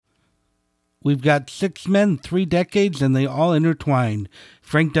We've got 6 men, 3 decades, and they all intertwine.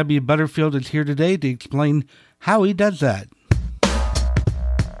 Frank W. Butterfield is here today to explain how he does that.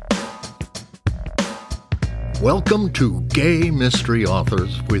 Welcome to Gay Mystery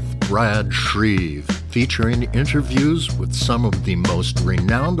Authors with Brad Shreve, featuring interviews with some of the most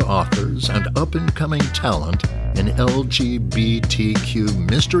renowned authors and up-and-coming talent in LGBTQ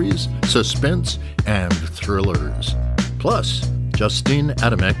mysteries, suspense, and thrillers. Plus, Justine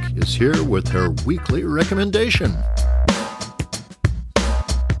Adamek is here with her weekly recommendation.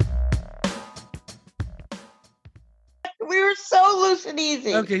 We were so loose and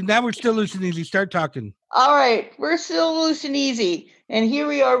easy. Okay, now we're still loose and easy. Start talking. All right, we're still loose and easy. And here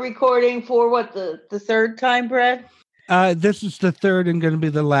we are recording for what, the third time, Brad? This is the third and going to be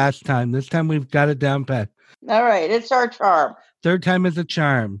the last time. This time we've got it down pat. All right, it's our charm. Third time is a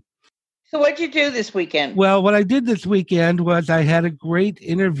charm. So what'd you do this weekend? Well, what I did this weekend was I had a great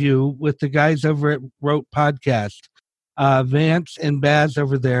interview with the guys over at Wrote Podcast. Vance and Baz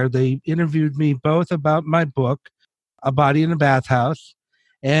over there, they interviewed me both about my book, A Body in a Bathhouse.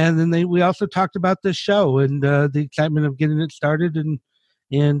 And then we also talked about this show and the excitement of getting it started and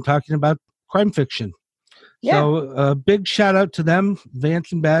talking about crime fiction. Yeah. So a big shout out to them,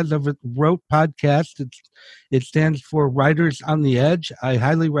 Vance and Baz over at Wrote Podcast. It stands for Writers on the Edge. I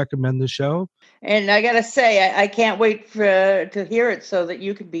highly recommend the show. And I got to say, I can't wait to hear it so that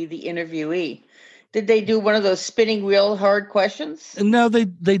you could be the interviewee. Did they do one of those spinning wheel hard questions? No, they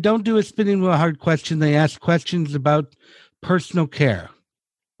don't do a spinning wheel hard question. They ask questions about personal care.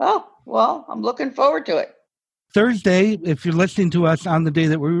 Oh, well, I'm looking forward to it. Thursday, if you're listening to us on the day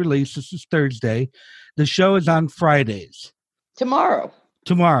that we release, this is Thursday. The show is on Fridays. Tomorrow.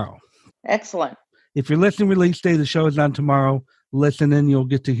 Excellent. Excellent. If you're listening release day, the show is on tomorrow. Listen in, you'll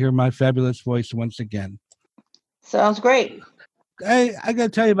get to hear my fabulous voice once again. Sounds great. I got to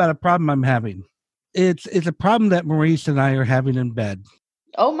tell you about a problem I'm having. It's a problem that Maurice and I are having in bed.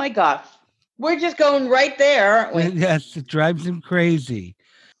 Oh, my gosh. We're just going right there, aren't we? Yes, it drives him crazy.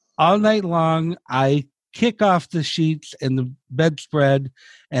 All night long, I kick off the sheets and the bedspread,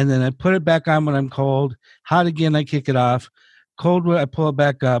 and then I put it back on when I'm cold. Hot again, I kick it off. Cold, I pull it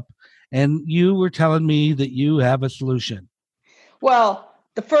back up. And you were telling me that you have a solution. Well,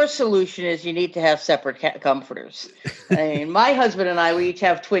 the first solution is you need to have separate comforters. I mean, my husband and I, we each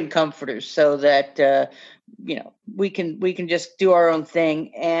have twin comforters so that, we can just do our own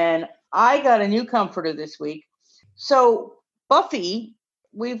thing. And I got a new comforter this week. So Buffy,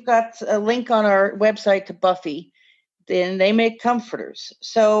 we've got a link on our website to Buffy, and they make comforters.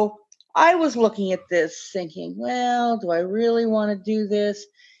 So I was looking at this thinking, well, do I really want to do this?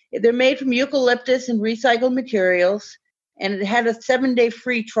 They're made from eucalyptus and recycled materials, and it had a 7-day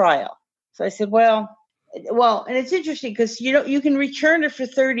free trial. So I said, well, and it's interesting because, you can return it for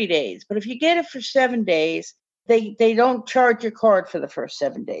 30 days, but if you get it for 7 days, they don't charge your card for the first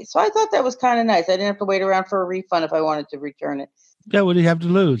 7 days. So I thought that was kind of nice. I didn't have to wait around for a refund if I wanted to return it. Yeah, what do you have to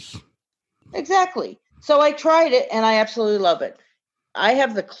lose? Exactly. So I tried it, and I absolutely love it. I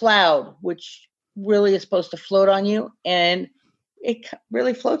have the Cloud, which really is supposed to float on you, and it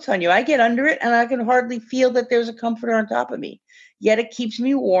really floats on you. I get under it, and I can hardly feel that there's a comforter on top of me. Yet it keeps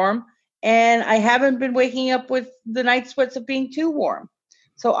me warm, and I haven't been waking up with the night sweats of being too warm.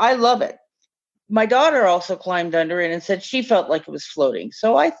 So I love it. My daughter also climbed under it and said she felt like it was floating.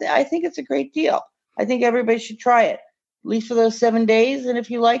 So I think it's a great deal. I think everybody should try it, at least for those 7 days. And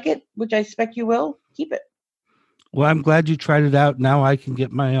if you like it, which I expect you will, keep it. Well, I'm glad you tried it out. Now I can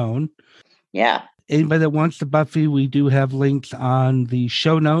get my own. Yeah. Anybody that wants the Buffy, we do have links on the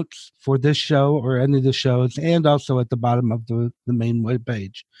show notes for this show or any of the shows, and also at the bottom of the main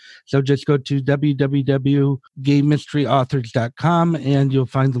webpage. So just go to www.gaymysteryauthors.com and you'll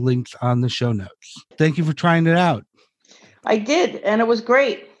find the links on the show notes. Thank you for trying it out. I did, and it was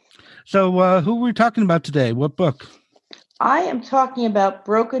great. So who are we talking about today? What book? I am talking about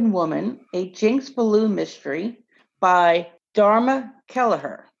Broken Woman, a Jinx Ballou mystery by Dharma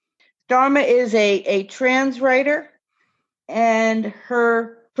Kelleher. Dharma is a trans writer, and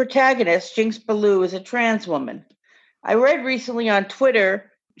her protagonist, Jinx Ballou, is a trans woman. I read recently on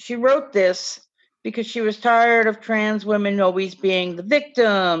Twitter, she wrote this because she was tired of trans women always being the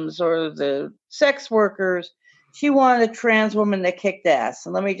victims or the sex workers. She wanted a trans woman that kicked ass.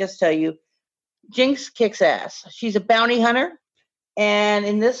 And let me just tell you, Jinx kicks ass. She's a bounty hunter. And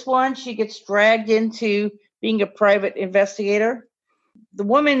in this one, she gets dragged into being a private investigator. The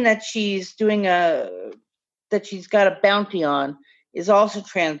woman that she's that she's got a bounty on is also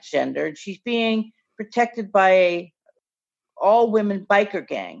transgender, and she's being protected by a all-women biker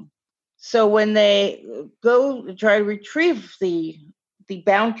gang. So when they go to try to retrieve the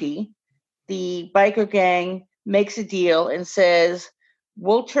bounty, the biker gang makes a deal and says,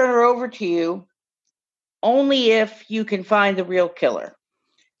 we'll turn her over to you only if you can find the real killer.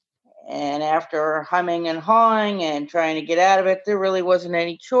 And after humming and hawing and trying to get out of it, there really wasn't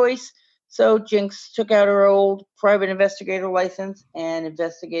any choice. So Jinx took out her old private investigator license and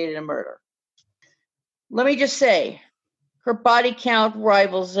investigated a murder. Let me just say, her body count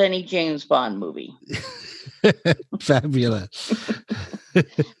rivals any James Bond movie. Fabulous.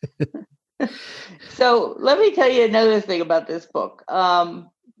 So let me tell you another thing about this book.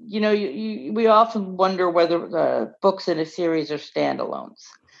 We often wonder whether books in a series are standalones.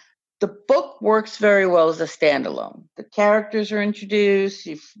 The book works very well as a standalone. The characters are introduced.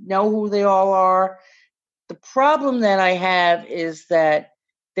 You know who they all are. The problem that I have is that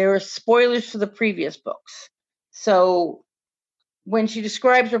there are spoilers for the previous books. So when she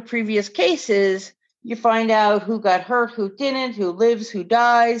describes her previous cases, you find out who got hurt, who didn't, who lives, who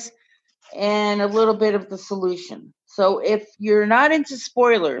dies, and a little bit of the solution. So if you're not into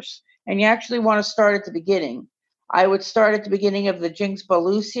spoilers and you actually want to start at the beginning, I would start at the beginning of the Jinx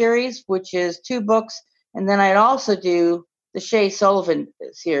Ballou series, which is 2 books, and then I'd also do the Shay Sullivan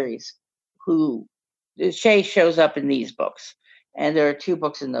series, who Shay shows up in these books, and there are 2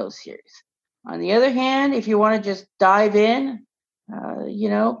 books in those series. On the other hand, if you want to just dive in,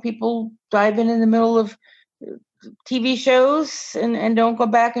 people dive in the middle of TV shows and don't go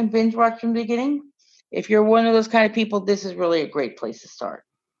back and binge watch from the beginning. If you're one of those kind of people, this is really a great place to start.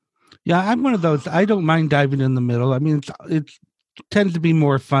 Yeah, I'm one of those. I don't mind diving in the middle. I mean, it tends to be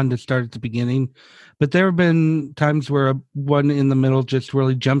more fun to start at the beginning, but there have been times where one in the middle just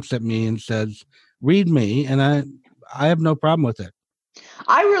really jumps at me and says, read me, and I have no problem with it.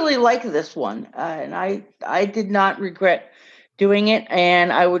 I really like this one, and I did not regret doing it,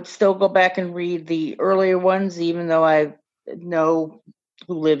 and I would still go back and read the earlier ones, even though I know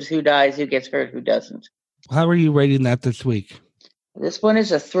who lives, who dies, who gets hurt, who doesn't. How are you rating that this week? This one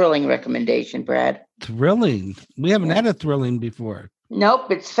is a thrilling recommendation, Brad. Thrilling? We haven't had a thrilling before.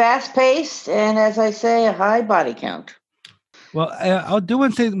 Nope, it's fast-paced, and as I say, a high body count. Well, I'll do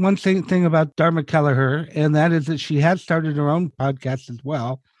one thing about Dharma Kelleher, and that is that she has started her own podcast as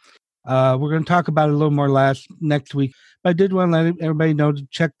well. We're going to talk about it a little more next week. But I did want to let everybody know to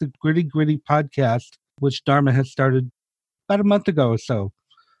check the Gritty Gritty podcast, which Dharma has started about a month ago or so.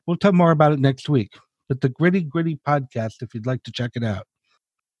 We'll talk more about it next week. But the Gritty Gritty podcast, if you'd like to check it out.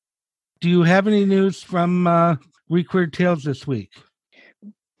 Do you have any news from Requeered Tales this week?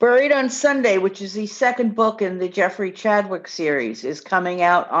 Buried on Sunday, which is the second book in the Jeffrey Chadwick series, is coming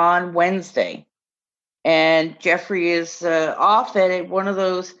out on Wednesday. And Jeffrey is off at one of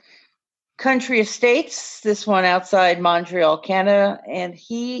those country estates, this one outside Montreal, Canada, and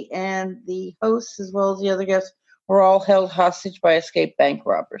he and the hosts, as well as the other guests, were all held hostage by escaped bank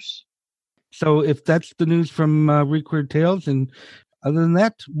robbers. So if that's the news from Requeered Tales, and other than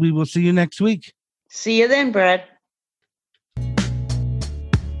that, we will see you next week. See you then, Brad.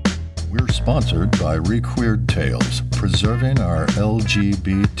 We're sponsored by Requeered Tales, preserving our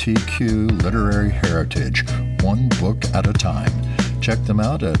LGBTQ literary heritage, one book at a time. Check them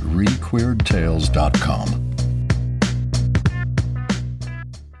out at requeeredtales.com.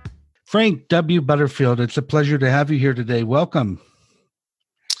 Frank W. Butterfield, it's a pleasure to have you here today. Welcome.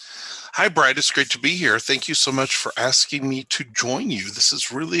 Hi, Brad. It's great to be here. Thank you so much for asking me to join you. This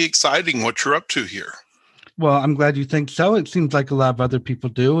is really exciting what you're up to here. Well, I'm glad you think so. It seems like a lot of other people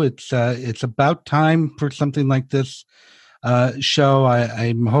do. It's about time for something like this show.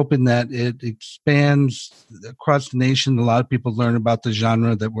 I'm hoping that it expands across the nation. A lot of people learn about the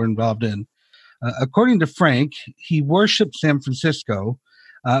genre that we're involved in. According to Frank, he worships San Francisco,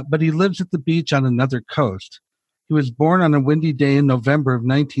 but he lives at the beach on another coast. He was born on a windy day in November of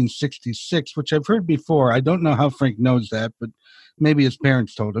 1966, which I've heard before. I don't know how Frank knows that, but maybe his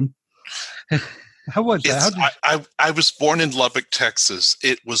parents told him. How was that? I was born in Lubbock, Texas.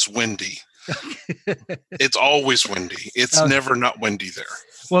 It was windy. It's always windy. It's never not windy there.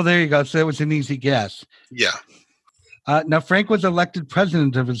 Well, there you go. So that was an easy guess. Yeah. Now, Frank was elected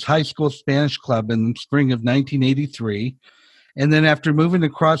president of his high school Spanish club in the spring of 1983. And then after moving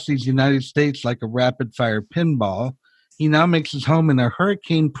across these United States like a rapid-fire pinball, he now makes his home in a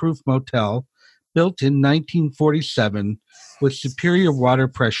hurricane-proof motel built in 1947 with superior water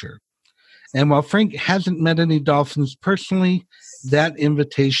pressure. And while Frank hasn't met any dolphins personally, that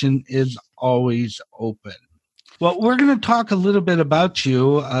invitation is always open. Well, we're going to talk a little bit about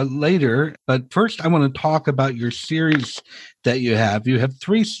you later, but first I want to talk about your series that you have. You have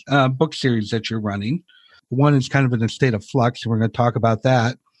 3 book series that you're running. One is kind of in a state of flux, and we're going to talk about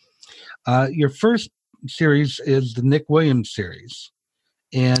that. Your first series is the Nick Williams series.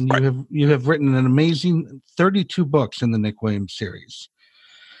 and you have written an amazing 32 books in the Nick Williams series.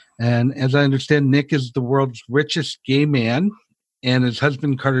 And as I understand, Nick is the world's richest gay man, and his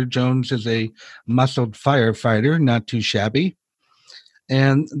husband, Carter Jones, is a muscled firefighter, not too shabby.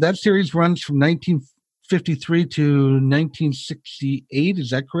 And that series runs from 1953 to 1968. Is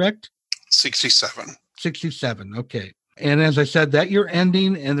that correct? 67. 67. Okay. And as I said, that year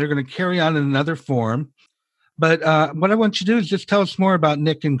ending, and they're going to carry on in another form. But what I want you to do is just tell us more about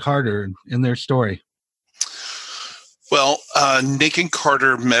Nick and Carter and their story. Well, Nick and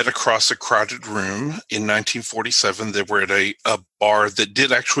Carter met across a crowded room in 1947. They were at a bar that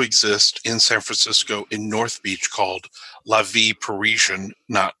did actually exist in San Francisco in North Beach called La Vie Parisienne,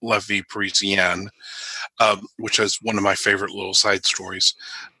 not La Vie Parisienne, which is one of my favorite little side stories.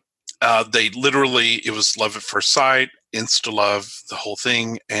 It was love at first sight, insta-love, the whole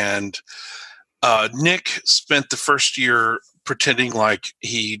thing. And Nick spent the first year pretending like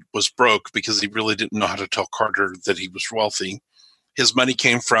he was broke because he really didn't know how to tell Carter that he was wealthy. His money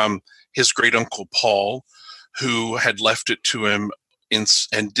came from his great uncle Paul, who had left it to him and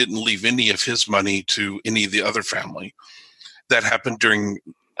didn't leave any of his money to any of the other family. That happened during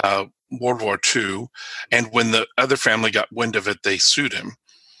World War II. And when the other family got wind of it, they sued him.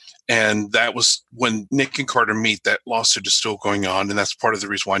 And that was when Nick and Carter meet. That lawsuit is still going on. And that's part of the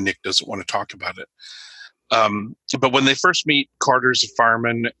reason why Nick doesn't want to talk about it. But when they first meet, Carter's a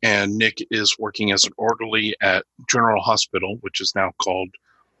fireman and Nick is working as an orderly at General Hospital, which is now called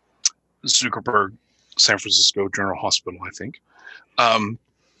Zuckerberg San Francisco General Hospital, I think.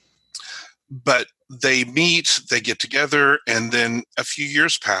 But they meet, they get together, and then a few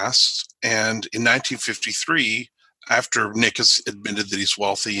years pass. And in 1953, after Nick has admitted that he's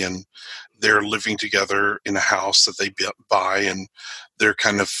wealthy and they're living together in a house that they buy, and they're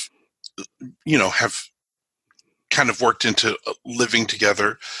kind of, have kind of worked into living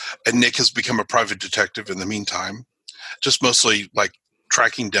together, and Nick has become a private detective in the meantime, just mostly like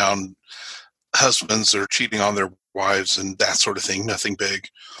tracking down husbands that are cheating on their wives and that sort of thing, nothing big.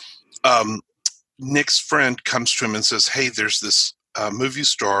 Nick's friend comes to him and says, hey, there's this movie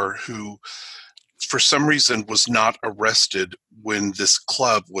star who for some reason was not arrested when this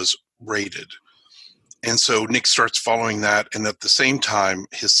club was raided. And so Nick starts following that. And at the same time,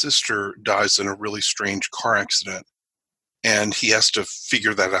 his sister dies in a really strange car accident. And he has to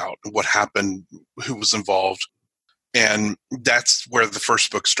figure that out, what happened, who was involved. And that's where the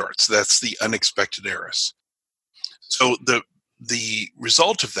first book starts. That's The Unexpected Heiress. So the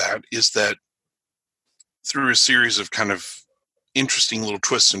result of that is that through a series of kind of interesting little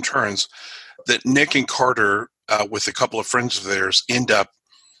twists and turns, that Nick and Carter, with a couple of friends of theirs, end up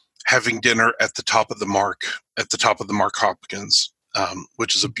having dinner at the top of the Mark Hopkins,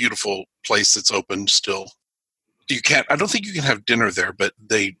 which is a beautiful place that's open still. I don't think you can have dinner there, but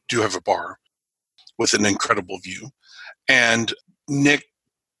they do have a bar with an incredible view. And Nick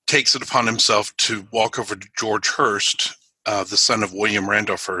takes it upon himself to walk over to George Hearst, the son of William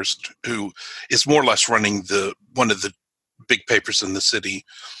Randolph Hearst, who is more or less running one of the big papers in the city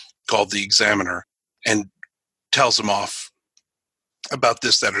called The Examiner, and tells him off about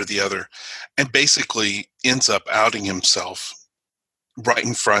this, that, or the other, and basically ends up outing himself right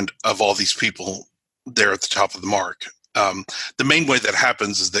in front of all these people there at the top of the Mark. The main way that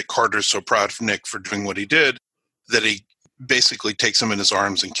happens is that Carter's so proud of Nick for doing what he did that he basically takes him in his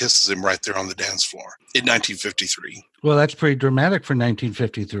arms and kisses him right there on the dance floor in 1953. Well, that's pretty dramatic for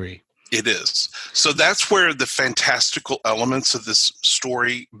 1953. It is. So that's where the fantastical elements of this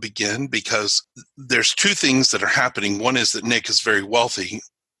story begin, because there's two things that are happening. One is that Nick is very wealthy,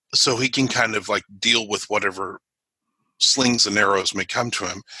 so he can kind of like deal with whatever slings and arrows may come to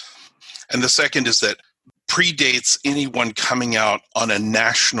him. And the second is that predates anyone coming out on a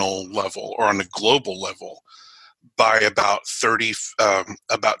national level or on a global level by about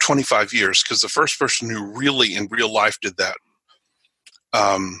 25 years, because the first person who really in real life did that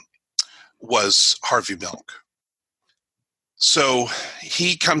was Harvey Milk. So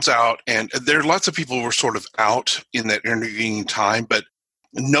he comes out, and there are lots of people who were sort of out in that intervening time, but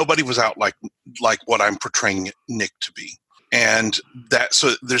nobody was out like what I'm portraying Nick to be. And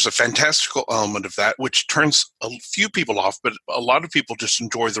so there's a fantastical element of that, which turns a few people off, but a lot of people just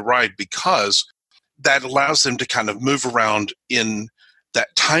enjoy the ride because that allows them to kind of move around in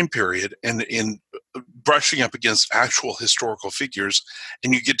that time period and in brushing up against actual historical figures,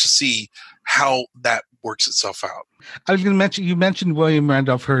 and you get to see how that works itself out. I was going to mention, you mentioned William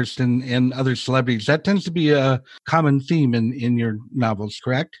Randolph Hearst and other celebrities. That tends to be a common theme in your novels,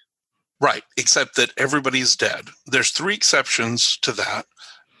 correct? Right, except that everybody's dead. There's 3 exceptions to that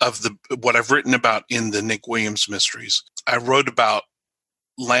of what I've written about in the Nick Williams mysteries. I wrote about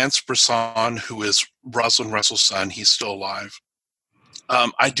Lance Brisson, who is Rosalind Russell's son, he's still alive.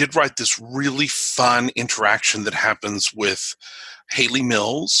 I did write this really fun interaction that happens with Haley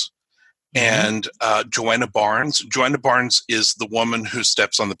Mills and Joanna Barnes. Joanna Barnes is the woman who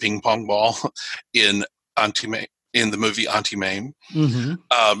steps on the ping pong ball in the movie Auntie Mame,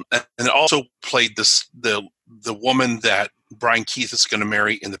 and also played the woman that Brian Keith is going to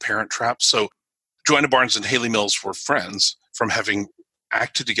marry in The Parent Trap. So Joanna Barnes and Haley Mills were friends from having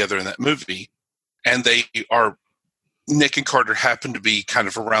acted together in that movie, and Nick and Carter happen to be kind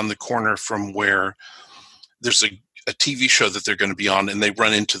of around the corner from where there's a TV show that they're going to be on, and they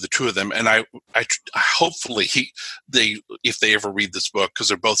run into the two of them. And I hopefully if they ever read this book, because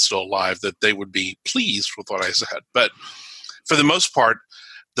they're both still alive, that they would be pleased with what I said. But for the most part,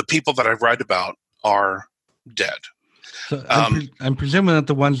 the people that I write about are dead. So I'm presuming that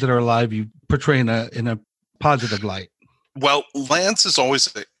the ones that are alive you portray in a positive light. Well, Lance is always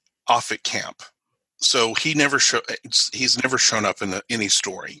off at camp, so he's never shown up in any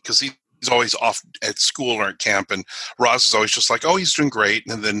story because he's always off at school or at camp, and Roz is always just like, oh, he's doing great,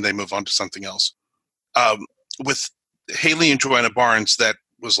 and then they move on to something else. With Haley and Joanna Barnes, that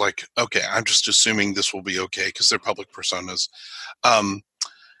was like, okay, I'm just assuming this will be okay because they're public personas.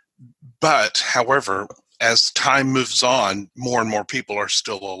 But, however, as time moves on, more and more people are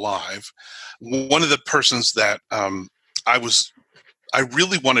still alive. One of the persons that I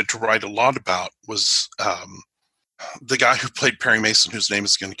really wanted to write a lot about was the guy who played Perry Mason, whose name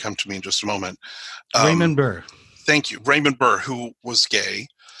is going to come to me in just a moment. Raymond Burr. Thank you. Raymond Burr, who was gay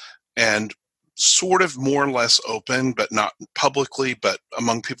and sort of more or less open, but not publicly, but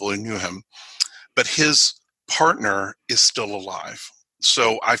among people who knew him. But his partner is still alive.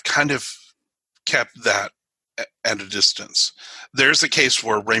 So I've kind of kept that at a distance. There's a case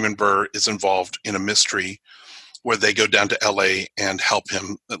where Raymond Burr is involved in a mystery where they go down to LA and help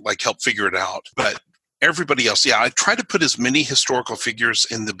figure it out. But everybody else, I try to put as many historical figures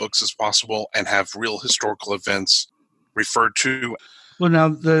in the books as possible and have real historical events referred to. Well, now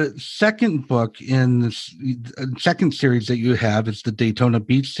the second book in the second series that you have is the Daytona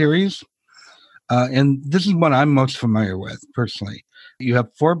Beach series. And this is what I'm most familiar with personally. You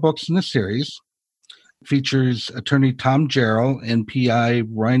have 4 books in the series. It features attorney Tom Jarrell and PI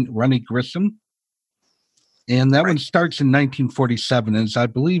Ronnie Grissom. And that one starts in 1947, and I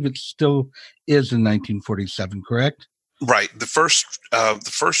believe it still is in 1947, correct? Right. The first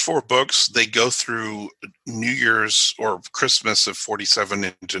 4 books, they go through New Year's or Christmas of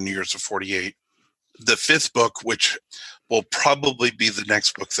 47 into New Year's of 48. The 5th book, which will probably be the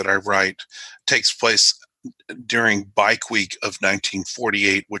next book that I write, takes place during Bike Week of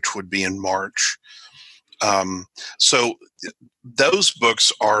 1948, which would be in March. So those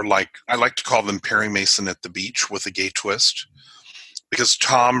books are like, I like to call them Perry Mason at the beach with a gay twist, because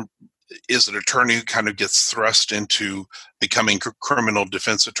Tom is an attorney who kind of gets thrust into becoming a criminal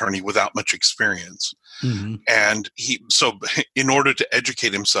defense attorney without much experience. Mm-hmm. And so in order to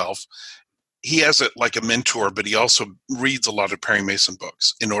educate himself, he has a mentor, but he also reads a lot of Perry Mason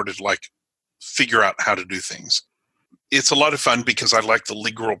books in order to figure out how to do things. It's a lot of fun because I like the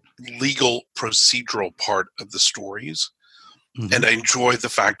legal procedural part of the stories. Mm-hmm. And I enjoy the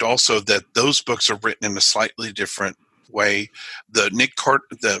fact also that those books are written in a slightly different way. The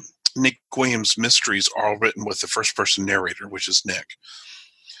Nick Williams mysteries are all written with the first person narrator, which is Nick.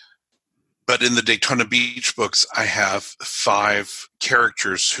 But in the Daytona Beach books, I have 5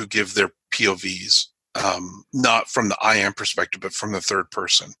 characters who give their POVs, not from the I am perspective, but from the third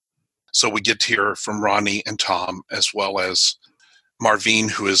person. So we get to hear from Ronnie and Tom, as well as Marvine,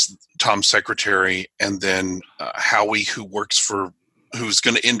 who is Tom's secretary, and then Howie, who's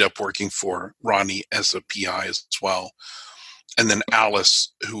going to end up working for Ronnie as a PI as well. And then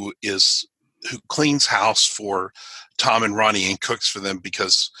Alice, who cleans house for Tom and Ronnie and cooks for them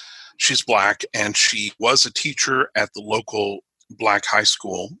because she's Black, and she was a teacher at the local Black high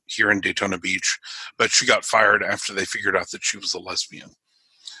school here in Daytona Beach, but she got fired after they figured out that she was a lesbian.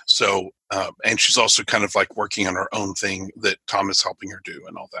 So, and she's also kind of working on her own thing that Tom is helping her do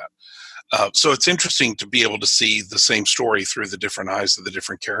and all that. So it's interesting to be able to see the same story through the different eyes of the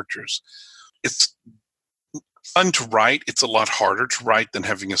different characters. It's fun to write. It's a lot harder to write than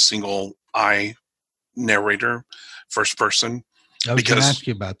having a single eye narrator, first person. I was going to ask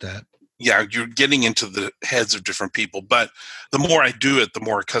you about that. Yeah, you're getting into the heads of different people. But the more I do it, the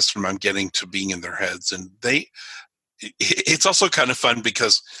more accustomed I'm getting to being in their heads. And it's also kind of fun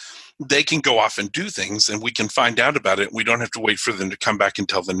because they can go off and do things and we can find out about it. We don't have to wait for them to come back and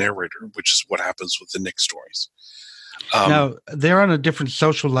tell the narrator, which is what happens with the Nick stories. Now, they're on a different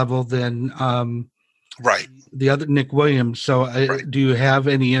social level than Right. The other Nick Williams. So Right. do you have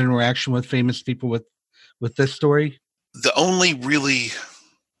any interaction with famous people with this story? The only really,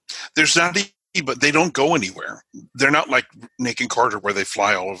 there's not, but they don't go anywhere. They're not like Nick and Carter where they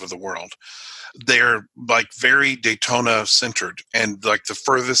fly all over the world. They're like very Daytona centered, and like the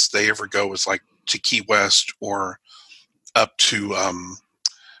furthest they ever go is like to Key West or up to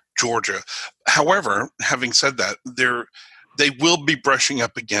Georgia. However, having said that, they will be brushing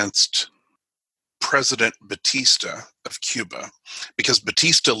up against President Batista of Cuba, because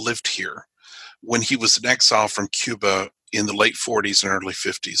Batista lived here when he was in exile from Cuba in the late 40s and early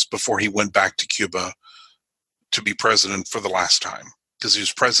 50s, before he went back to Cuba to be president for the last time, because he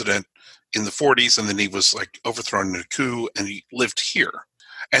was president in the 40s and then he was like overthrown in a coup, and he lived here.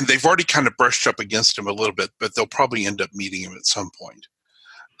 And they've already kind of brushed up against him a little bit, but they'll probably end up meeting him at some point.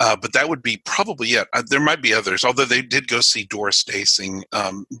 But that would be probably it. There might be others, although they did go see Doris Day sing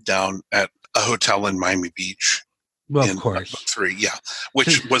down at a hotel in Miami Beach. Well, of course. Book 3, yeah,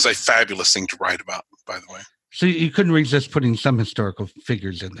 which was a fabulous thing to write about, by the way. So you couldn't resist putting some historical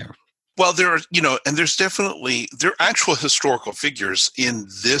figures in there. Well, there are, and there are actual historical figures in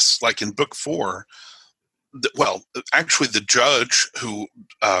this, like in book 4. Actually, the judge who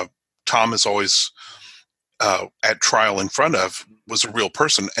Tom is always at trial in front of was a real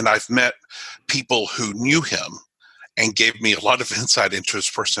person, and I've met people who knew him and gave me a lot of insight into his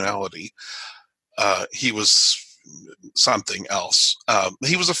personality. He was something else.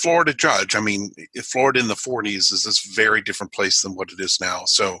 He was a Florida judge. I mean, Florida in the 40s is this very different place than what it is now.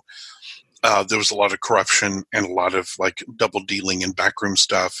 So there was a lot of corruption and a lot of like double dealing and backroom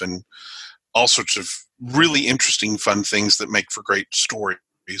stuff and all sorts of really interesting, fun things that make for great stories.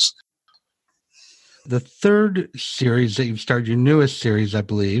 The third series that you've started, your newest series, I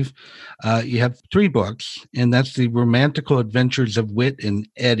believe, you have 3 books, and that's The Romantical Adventures of Whit and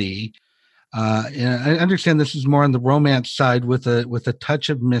Eddie. And I understand this is more on the romance side with a touch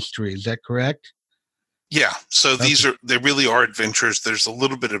of mystery. Is that correct? Yeah. So they really are adventures. There's a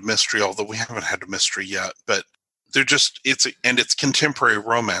little bit of mystery, although we haven't had a mystery yet, but it's contemporary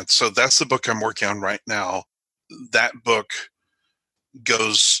romance. So that's the book I'm working on right now. That book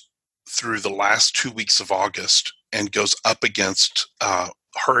goes through the last 2 weeks of August and goes up against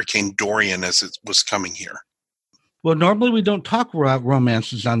Hurricane Dorian as it was coming here. Well, normally we don't talk about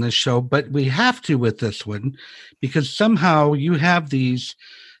romances on this show, but we have to with this one, because somehow you have these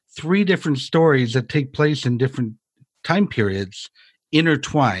 3 different stories that take place in different time periods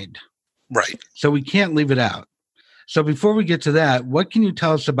intertwined. Right. So we can't leave it out. So before we get to that, what can you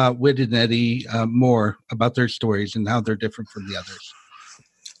tell us about Whit and Eddie more about their stories and how they're different from the others?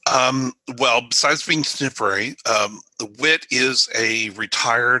 Well, besides being contemporary, Whit is a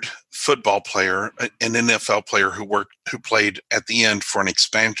retired football player, an NFL player who played at the end for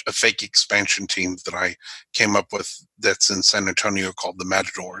a fake expansion team that I came up with that's in San Antonio called the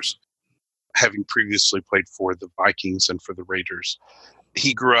Matadors, having previously played for the Vikings and for the Raiders.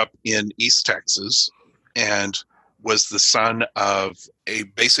 He grew up in East Texas and was the son of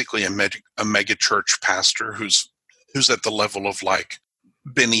basically a mega church pastor who's at the level of like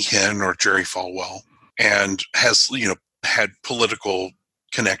Benny Hinn or Jerry Falwell, and has, had political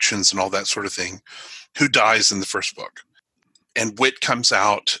connections and all that sort of thing, who dies in the first book. And Whit comes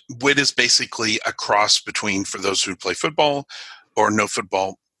out. Whit is basically a cross between, for those who play football or no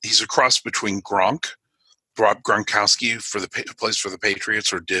football, he's a cross between Rob Gronkowski, who plays for the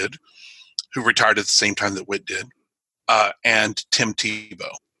Patriots or did, who retired at the same time that Whit did, and Tim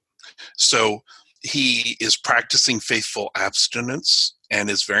Tebow. So he is practicing faithful abstinence and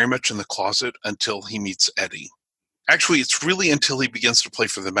is very much in the closet until he meets Eddie. Actually, it's really until he begins to play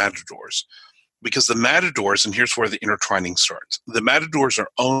for the Matadors, because the Matadors, and here's where the intertwining starts, the Matadors are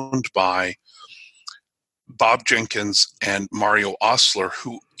owned by Bob Jenkins and Mario Osler,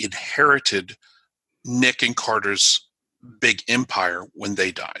 who inherited Nick and Carter's big empire when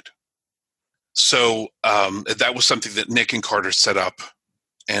they died. So that was something that Nick and Carter set up,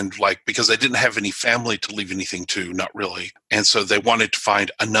 and because they didn't have any family to leave anything to, not really. And so they wanted to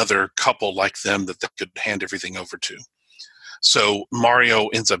find another couple like them that they could hand everything over to. So Mario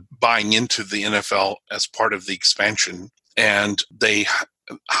ends up buying into the NFL as part of the expansion, and they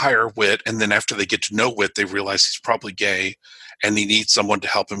hire Whit. And then after they get to know Whit, they realize he's probably gay and he needs someone to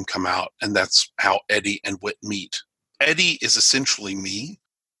help him come out. And that's how Eddie and Whit meet. Eddie is essentially me.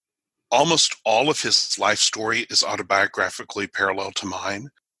 Almost all of his life story is autobiographically parallel to mine.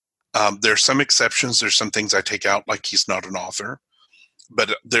 There are some exceptions. There's some things I take out, like he's not an author.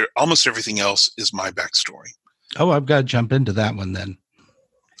 But almost everything else is my backstory. Oh, I've got to jump into that one then.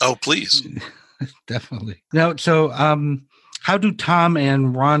 Oh, please. Definitely. Now, so How do Tom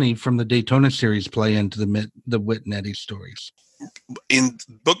and Ronnie from the Daytona series play into the Whit and Eddie stories? In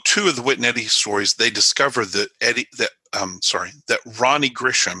book 2 of the Whit and Eddie stories, they discover that that Ronnie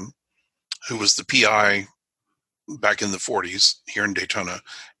Grisham, who was the PI back in the 40s here in Daytona,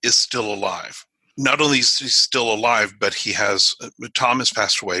 is still alive. Not only is he still alive, but Tom has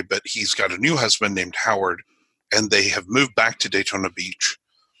passed away, but he's got a new husband named Howard, and they have moved back to Daytona Beach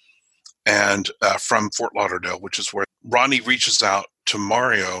and from Fort Lauderdale, which is where Ronnie reaches out to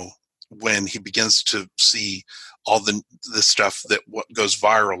Mario when he begins to see all the stuff that goes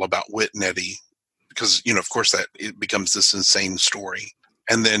viral about Whit and Eddie, because, of course, that it becomes this insane story.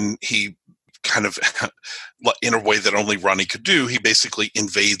 And then he kind of, in a way that only Ronnie could do, he basically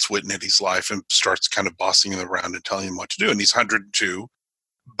invades Whit and Eddie's life and starts kind of bossing him around and telling him what to do. And he's 102,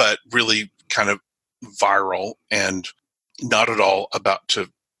 but really kind of viral and not at all about to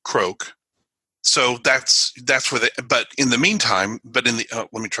croak. So that's where but in the meantime, let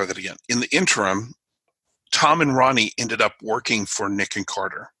me try that again. In the interim, Tom and Ronnie ended up working for Nick and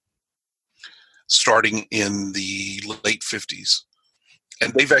Carter starting in the late 50s.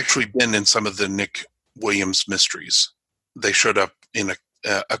 And they've actually been in some of the Nick Williams mysteries. They showed up in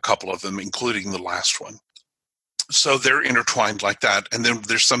a couple of them, including the last one. So they're intertwined like that. And then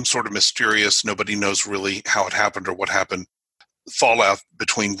there's some sort of mysterious, nobody knows really how it happened or what happened, fallout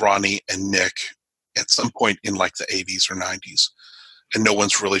between Ronnie and Nick at some point in like the 80s or 90s. And no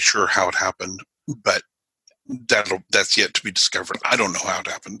one's really sure how it happened, but that's yet to be discovered. I don't know how it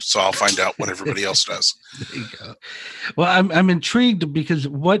happened, so I'll find out when everybody else does. There you go. Well, I'm intrigued because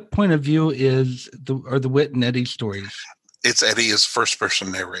what point of view are the Whit and Eddie stories? It's Eddie as first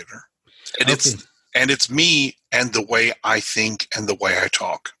person narrator, and it's me and the way I think and the way I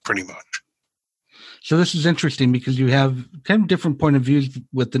talk, pretty much. So this is interesting because you have kind of different point of views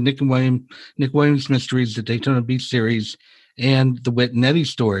with the Nick Williams mysteries, the Daytona Beach series, and the Whit and Eddie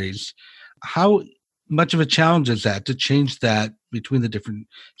stories. How much of a challenge is that to change that between the different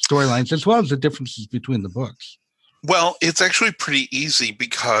storylines as well as the differences between the books? Well, it's actually pretty easy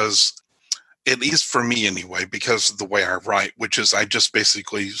because, at least for me anyway, because of the way I write, which is I just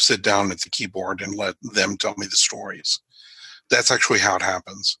basically sit down at the keyboard and let them tell me the stories. That's actually how it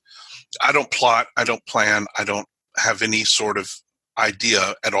happens. I don't plot, I don't plan, I don't have any sort of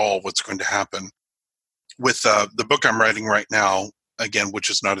idea at all what's going to happen. With the book I'm writing right now, again, which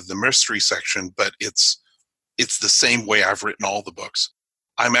is not in the mystery section, but it's the same way I've written all the books.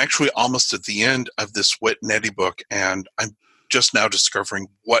 I'm actually almost at the end of this Whit and Eddie book, and I'm just now discovering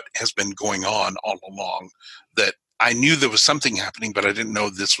what has been going on all along. That I knew there was something happening, but I didn't know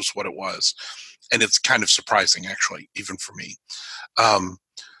this was what it was. And it's kind of surprising, actually, even for me.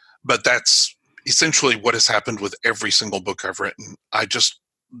 But that's essentially what has happened with every single book I've written.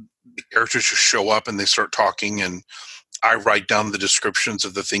 The characters just show up and they start talking, and I write down the descriptions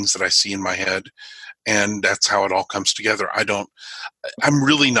of the things that I see in my head, and that's how it all comes together. I'm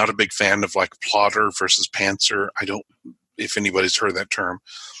really not a big fan of like plotter versus pantser. If anybody's heard that term,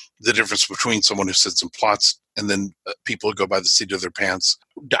 the difference between someone who sits and plots and then people who go by the seat of their pants.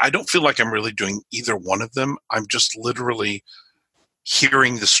 I don't feel like I'm really doing either one of them. I'm just literally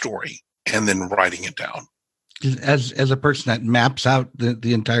hearing the story and then writing it down. As a person that maps out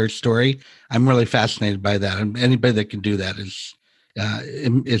the entire story, I'm really fascinated by that. And anybody that can do that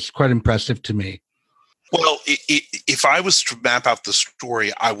is quite impressive to me. Well, if I was to map out the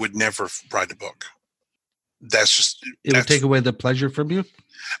story, I would never write a book. It would take away the pleasure from you?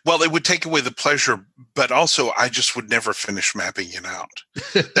 Well, it would take away the pleasure, but also I just would never finish mapping it out.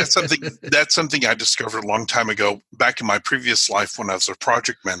 That's something I discovered a long time ago, back in my previous life when I was a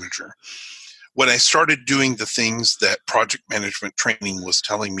project manager. When I started doing the things that project management training was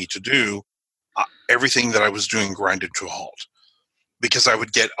telling me to do, everything that I was doing grinded to a halt. Because I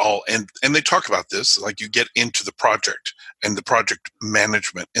would get and they talk about this, like you get into the project and the project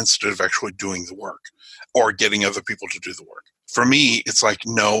management instead of actually doing the work or getting other people to do the work. For me, it's like,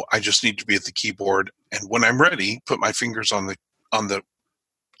 no, I just need to be at the keyboard. And when I'm ready, put my fingers on the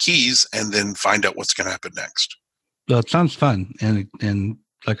keys and then find out what's going to happen next. Well, it sounds fun. And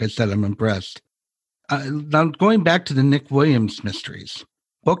like I said, I'm impressed. Now, going back to the Nick Williams mysteries,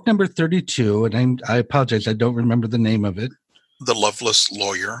 book number 32, and I apologize, I don't remember the name of it. The Loveless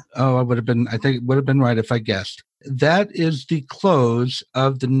Lawyer. Oh, I think it would have been right if I guessed. That is the close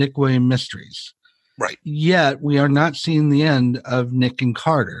of the Nick Williams mysteries. Right. Yet we are not seeing the end of Nick and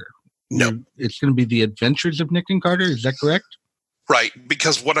Carter. No. It's going to be the adventures of Nick and Carter. Is that correct? Right.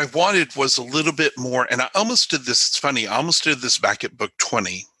 Because what I wanted was a little bit more, and I almost did this. It's funny. I almost did this back at book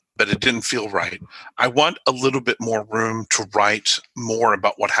 20, but it didn't feel right. I want a little bit more room to write more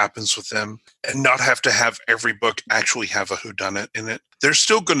about what happens with them and not have to have every book actually have a whodunit in it. There's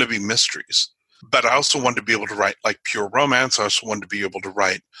still going to be mysteries, but I also want to be able to write like pure romance. I also want to be able to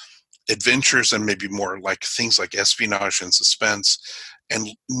write adventures and maybe more like things like espionage and suspense, and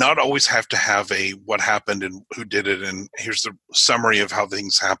not always have to have a what happened and who did it and here's the summary of how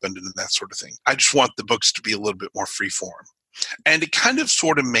things happened and that sort of thing. I just want the books to be a little bit more freeform. And it kind of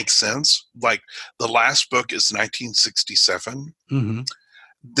sort of makes sense. Like the last book is 1967. Mm-hmm.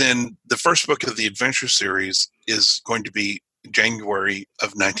 Then the first book of the adventure series is going to be January of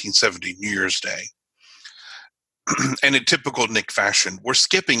 1970, New Year's Day. And in typical Nick fashion, we're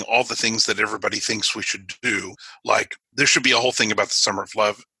skipping all the things that everybody thinks we should do. Like there should be a whole thing about the Summer of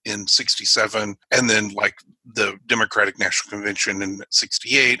Love in 67, and then like the Democratic National Convention in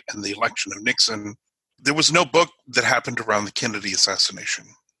 68 and the election of Nixon. There was no book that happened around the Kennedy assassination.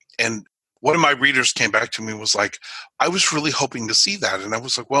 And one of my readers came back to me and was like, I was really hoping to see that. And I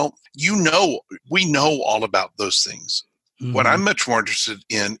was like, well, we know all about those things. Mm-hmm. What I'm much more interested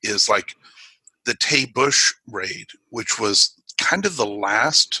in is like the Tay Bush raid, which was kind of the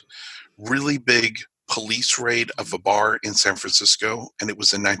last really big police raid of a bar in San Francisco. And it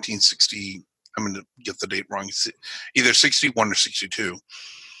was in 1960. I'm going to get the date wrong. It's either 61 or 62.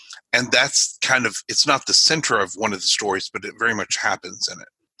 And that's kind of, it's not the center of one of the stories, but it very much happens in it.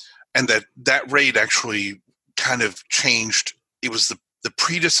 And that raid actually kind of changed. It was the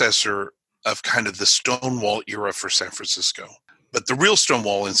predecessor of kind of the Stonewall era for San Francisco. But the real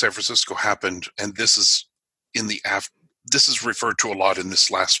Stonewall in San Francisco happened, and this is this is referred to a lot in this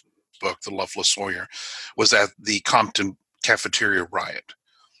last book, The Loveless Sawyer, was at the Compton cafeteria riot,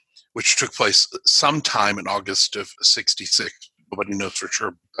 which took place sometime in August of 66. Nobody knows for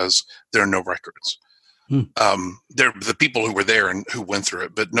sure because there are no records. They're the people who were there and who went through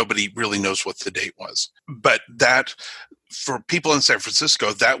it, but nobody really knows what the date was. But that, for people in San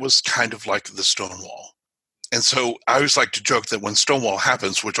Francisco, that was kind of like the Stonewall. And so I always like to joke that when Stonewall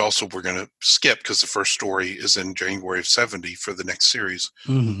happens, which also we're going to skip because the first story is in January of 70 for the next series.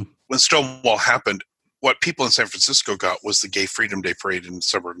 Mm-hmm. When Stonewall happened, what people in San Francisco got was the Gay Freedom Day Parade in the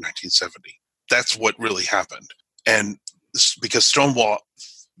summer of 1970. That's what really happened. And because Stonewall,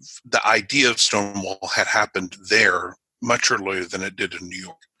 the idea of Stonewall had happened there much earlier than it did in New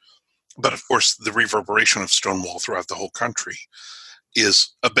York. But of course, the reverberation of Stonewall throughout the whole country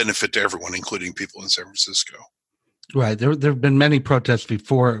is a benefit to everyone, including people in San Francisco. Right. There have been many protests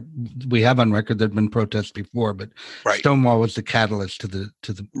before. We have on record there have been protests before, but right. Stonewall was the catalyst to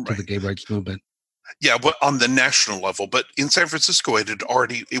the gay rights movement. Yeah, but on the national level. But in San Francisco,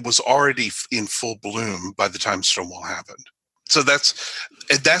 it was already in full bloom by the time Stonewall happened. So that's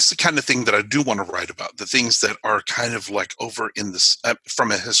the kind of thing that I do want to write about, the things that are kind of like over in this,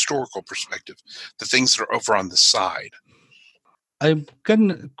 from a historical perspective, the things that are over on the side. I've got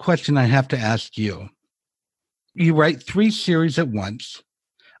a question I have to ask you. You write 3 series at once.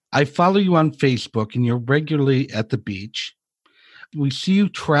 I follow you on Facebook, and you're regularly at the beach. We see you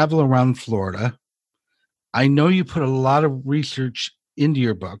travel around Florida. I know you put a lot of research into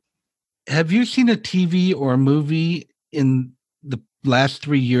your book. Have you seen a TV or a movie in the last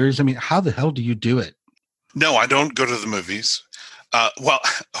 3 years? I mean, how the hell do you do it? No, I don't go to the movies. Well,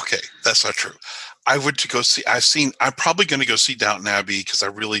 okay, that's not true. I would to go see. I'm probably going to go see Downton Abbey because I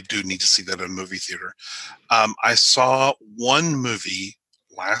really do need to see that in a movie theater. I saw one movie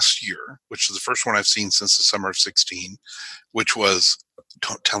last year, which is the first one I've seen since the summer of 16, which was,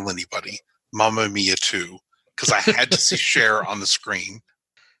 don't tell anybody, Mamma Mia 2, because I had to see Cher on the screen.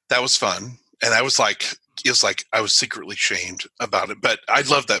 That was fun. And it was like I was secretly shamed about it. But I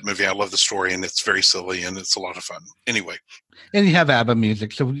love that movie. I love the story, and it's very silly, and it's a lot of fun. Anyway. And you have ABBA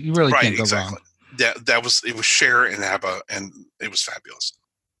music, so you really can't go wrong. It was Cher and ABBA, and it was fabulous.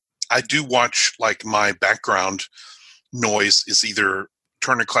 I do watch, like, my background noise is either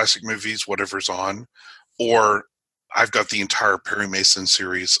Turner Classic Movies, whatever's on, or I've got the entire Perry Mason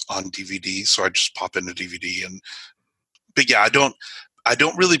series on DVD, so I just pop in a DVD. But yeah, I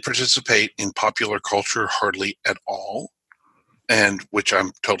don't really participate in popular culture hardly at all, and which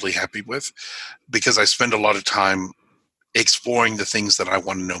I'm totally happy with, because I spend a lot of time exploring the things that I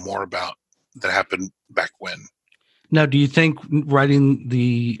want to know more about that happened back when. Now, do you think writing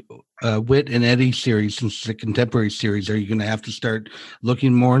the Whit and Eddie series, since it's a contemporary series, are you going to have to start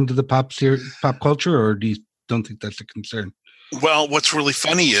looking more into the pop culture, or do you don't think that's a concern? Well, what's really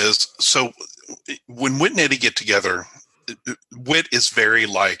funny is, so when Whit and Eddie get together, Whit is very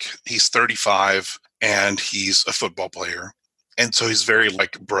like, he's 35 and he's a football player. And so he's very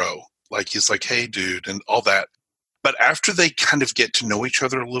like bro, like he's like, hey dude, and all that. But after they kind of get to know each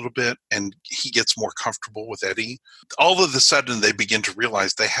other a little bit and he gets more comfortable with Eddie, all of a sudden they begin to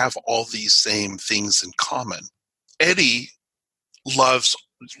realize they have all these same things in common. Eddie loves,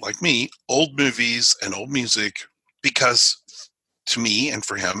 like me, old movies and old music because to me and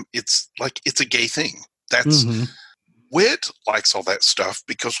for him, it's a gay thing. That's Whit likes all that stuff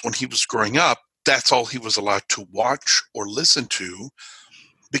because when he was growing up, that's all he was allowed to watch or listen to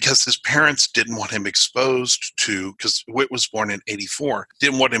because his parents didn't want him exposed to, because Whit was born in 1984,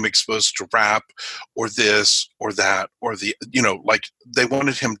 didn't want him exposed to rap or this or that or the, they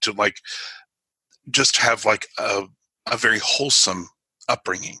wanted him to just have a very wholesome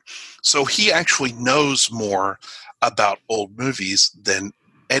upbringing. So he actually knows more about old movies than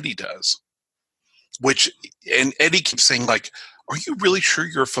Eddie does. And Eddie keeps saying, are you really sure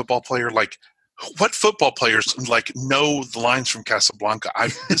you're a football player? What football players know the lines from Casablanca?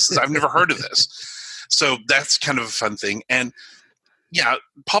 I've never heard of this. So that's kind of a fun thing. And yeah,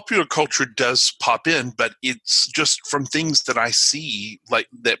 popular culture does pop in, but it's just from things that I see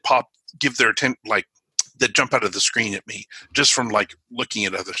that give their attention, that jump out of the screen at me just from looking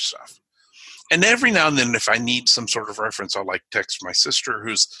at other stuff. And every now and then, if I need some sort of reference, I'll text my sister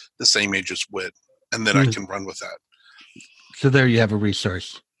who's the same age as Whit, and then I can run with that. So there you have a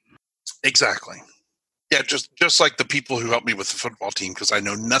resource. Exactly. Yeah, just like the people who helped me with the football team, because I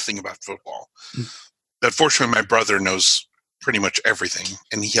know nothing about football. But fortunately, my brother knows pretty much everything,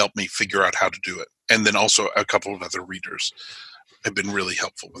 and he helped me figure out how to do it. And then also a couple of other readers have been really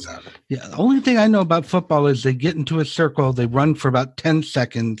helpful with that. Yeah, the only thing I know about football is they get into a circle, they run for about 10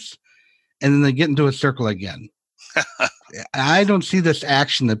 seconds, and then they get into a circle again. I don't see this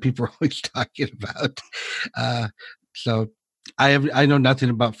action that people are always talking about. So I know nothing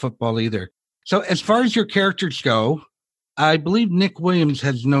about football either. So as far as your characters go, I believe Nick Williams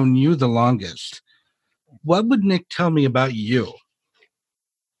has known you the longest. What would Nick tell me about you?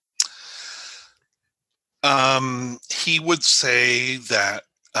 He would say that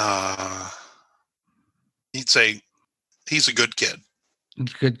he's a good kid.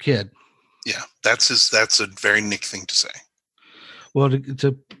 He's a good kid. Yeah, that's a very Nick thing to say. Well,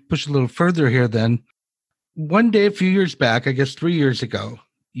 to push a little further here then, one day a few years back, I guess 3 years ago,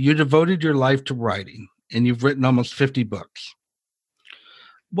 you devoted your life to writing, and you've written almost 50 books.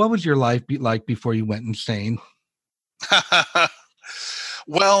 What was your life like before you went insane?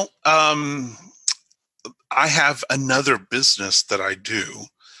 Well, I have another business that I do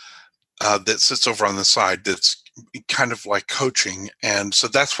that sits over on the side that's kind of like coaching. And so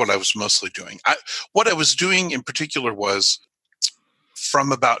that's what I was mostly doing. What I was doing in particular was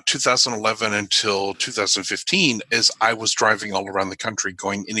from about 2011 until 2015 is I was driving all around the country,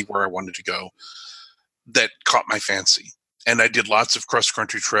 going anywhere I wanted to go that caught my fancy. And I did lots of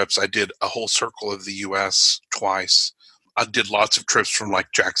cross-country trips. I did a whole circle of the U.S. twice. I did lots of trips from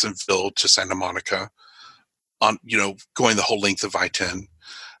Jacksonville to Santa Monica on, going the whole length of I-10.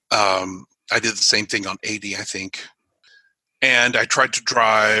 I did the same thing on 80, I think. And I tried to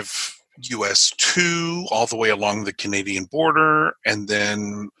drive US 2 all the way along the Canadian border. And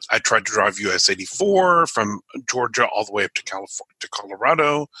then I tried to drive US 84 from Georgia all the way up to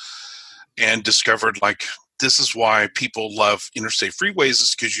Colorado, and discovered this is why people love interstate freeways,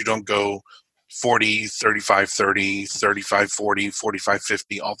 is because you don't go 40, 35, 30, 35, 40, 45,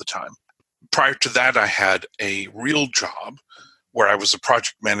 50 all the time. Prior to that, I had a real job where I was a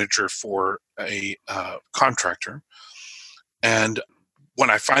project manager for a contractor. And when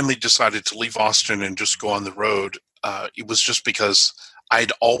I finally decided to leave Austin and just go on the road, it was just because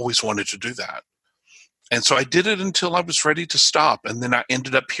I'd always wanted to do that. And so I did it until I was ready to stop. And then I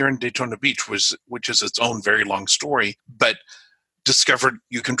ended up here in Daytona Beach, which is its own very long story, but discovered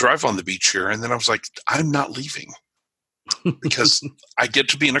you can drive on the beach here. And then I was like, I'm not leaving because I get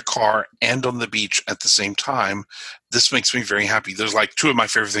to be in a car and on the beach at the same time. This makes me very happy. There's two of my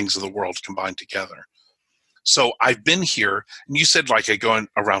favorite things in the world combined together. So I've been here, and you said I go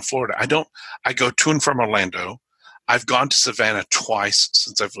around Florida. I go to and from Orlando. I've gone to Savannah twice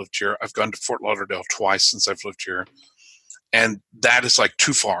since I've lived here. I've gone to Fort Lauderdale twice since I've lived here. And that is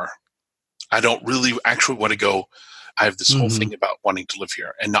too far. I don't really actually want to go. I have this whole thing about wanting to live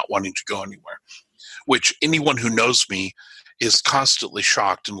here and not wanting to go anywhere, which anyone who knows me is constantly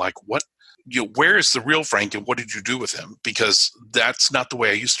shocked and what, where is the real Frank and what did you do with him? Because that's not the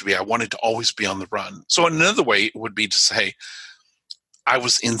way I used to be. I wanted to always be on the run. So another way would be to say, I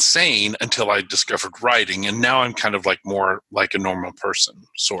was insane until I discovered writing, and now I'm kind of more like a normal person,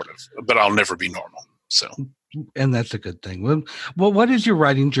 sort of, but I'll never be normal. So, and that's a good thing. Well, what is your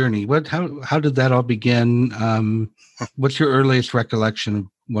writing journey? How did that all begin? What's your earliest recollection of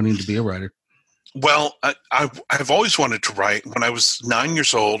wanting to be a writer? Well, I've always wanted to write. When I was 9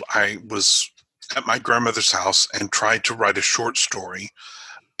 years old, I was at my grandmother's house and tried to write a short story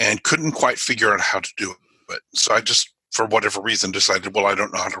and couldn't quite figure out how to do it. So I just, for whatever reason, decided, well, I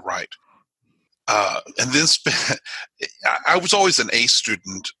don't know how to write. And then I was always an A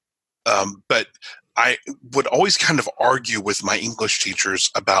student, but I would always kind of argue with my English teachers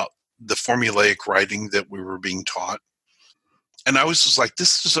about the formulaic writing that we were being taught. And I was just like,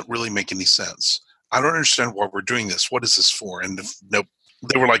 this doesn't really make any sense. I don't understand why we're doing this. What is this for? And nope,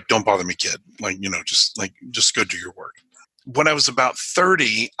 they were like, don't bother me, kid. Just go do your work. When I was about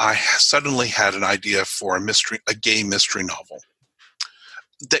 30, I suddenly had an idea for a gay mystery novel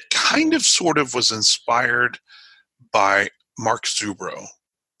that kind of sort of was inspired by Mark Zubrow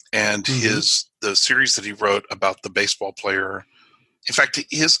and the series that he wrote about the baseball player. In fact,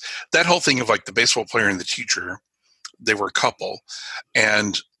 that whole thing of like the baseball player and the teacher, they were a couple,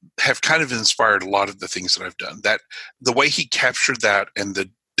 and have kind of inspired a lot of the things that I've done. That the way he captured that and the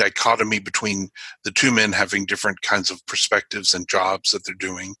dichotomy between the two men having different kinds of perspectives and jobs that they're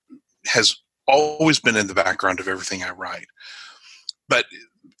doing has always been in the background of everything I write. But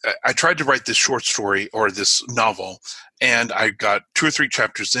I tried to write this short story or this novel, and I got 2 or 3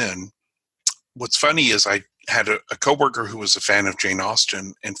 chapters in. What's funny is I had a coworker who was a fan of Jane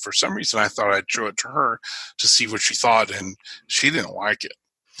Austen, and for some reason I thought I'd show it to her to see what she thought, and she didn't like it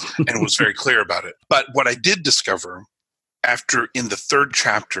and was very clear about it. But what I did discover in the 3rd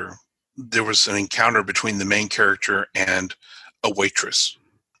chapter, there was an encounter between the main character and a waitress.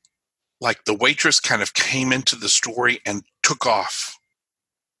 Like the waitress kind of came into the story and took off.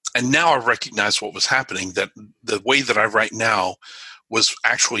 And now I recognize what was happening, that the way that I write now was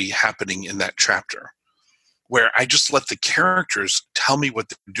actually happening in that chapter, where I just let the characters tell me what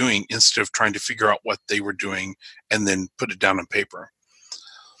they're doing instead of trying to figure out what they were doing and then put it down on paper.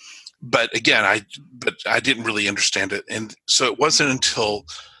 But again, I didn't really understand it. And so it wasn't until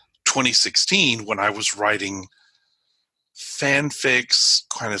 2016 when I was writing fanfics,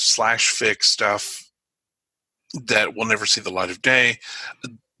 kind of /fic stuff that will never see the light of day.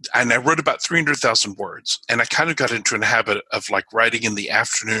 And I wrote about 300,000 words, and I kind of got into a habit of like writing in the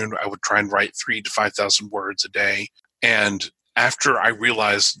afternoon. I would try and write 3,000 to 5,000 words a day. And after I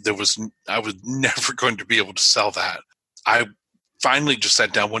realized I was never going to be able to sell that, I finally just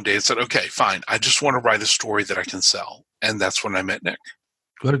sat down one day and said, okay, fine. I just want to write a story that I can sell. And that's when I met Nick.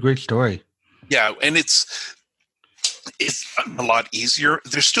 What a great story. Yeah. And it's a lot easier.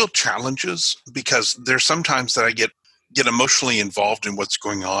 There's still challenges because there's sometimes that I get emotionally involved in what's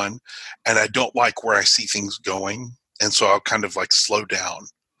going on, and I don't like where I see things going, and so I'll kind of like slow down.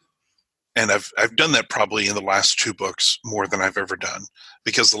 And I've done that probably in the last 2 books more than I've ever done,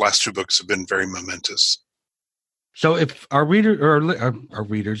 because the last 2 books have been very momentous. So if our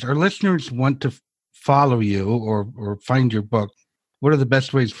listeners want to follow you or find your book, what are the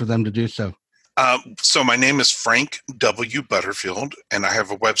best ways for them to do so? So my name is Frank W. Butterfield, and I have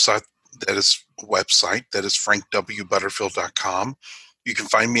a website that is frankwbutterfield.com. You can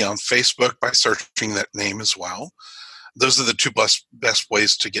find me on Facebook by searching that name as well. Those are the 2 best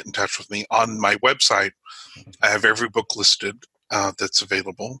ways to get in touch with me. On my website, I have every book listed that's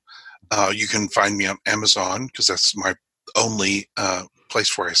available. You can find me on Amazon because that's my only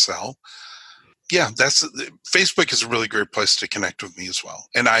place where I sell. Yeah, Facebook is a really great place to connect with me as well.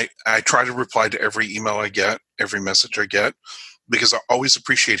 And I try to reply to every email I get, every message I get, because I always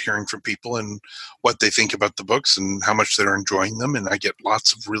appreciate hearing from people and what they think about the books and how much they're enjoying them. And I get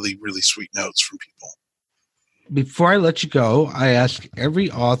lots of really, really sweet notes from people. Before I let you go, I ask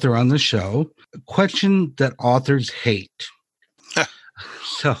every author on the show a question that authors hate.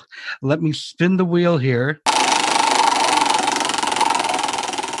 So let me spin the wheel here.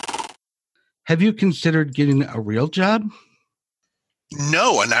 Have you considered getting a real job?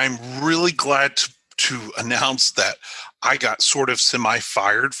 No, and I'm really glad to announce that I got sort of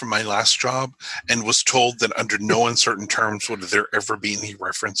semi-fired from my last job and was told that under no uncertain terms would there ever be any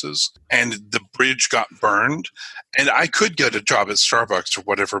references. And the bridge got burned. And I could get a job at Starbucks or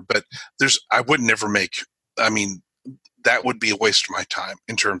whatever, but I would never make, that would be a waste of my time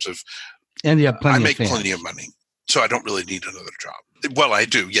in terms of, and you have plenty I of make fans. plenty of money. So I don't really need another job. Well, I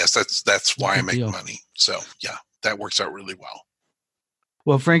do. Yes, that's why I make money. So yeah, that works out really well.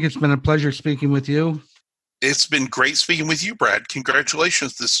 Well, Frank, it's been a pleasure speaking with you. It's been great speaking with you, Brad.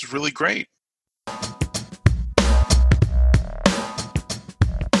 Congratulations. This is really great.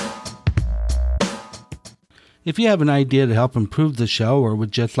 If you have an idea to help improve the show or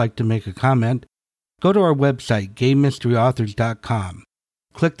would just like to make a comment, go to our website, gaymysteryauthors.com.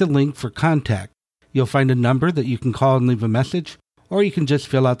 Click the link for contact. You'll find a number that you can call and leave a message, or you can just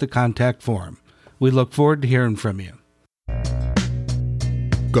fill out the contact form. We look forward to hearing from you.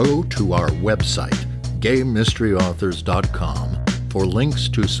 Go to our website, gaymysteryauthors.com, for links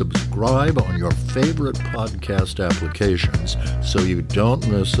to subscribe on your favorite podcast applications so you don't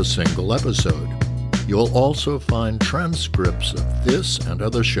miss a single episode. You'll also find transcripts of this and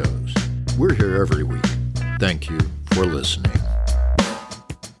other shows. We're here every week. Thank you for listening.